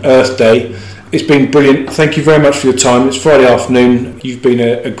on Earth Day. It's been brilliant. Thank you very much for your time. It's Friday afternoon. You've been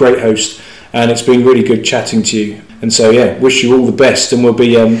a great host, and it's been really good chatting to you. And so, wish you all the best, and we'll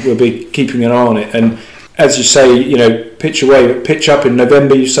be keeping an eye on it. And as you say, pitch up in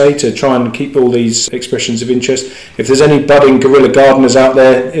November, you say, to try and keep all these expressions of interest. If there's any budding guerrilla gardeners out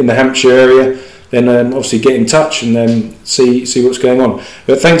there in the Hampshire area, then obviously get in touch and then see what's going on.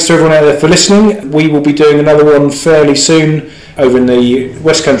 But thanks to everyone out there for listening. We will be doing another one fairly soon over in the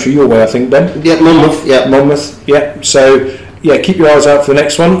West Country, your way, I think, Ben. Yeah, Monmouth. Yeah, Monmouth. Yeah. So keep your eyes out for the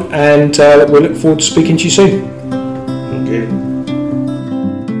next one, and we'll look forward to speaking to you soon. Okay.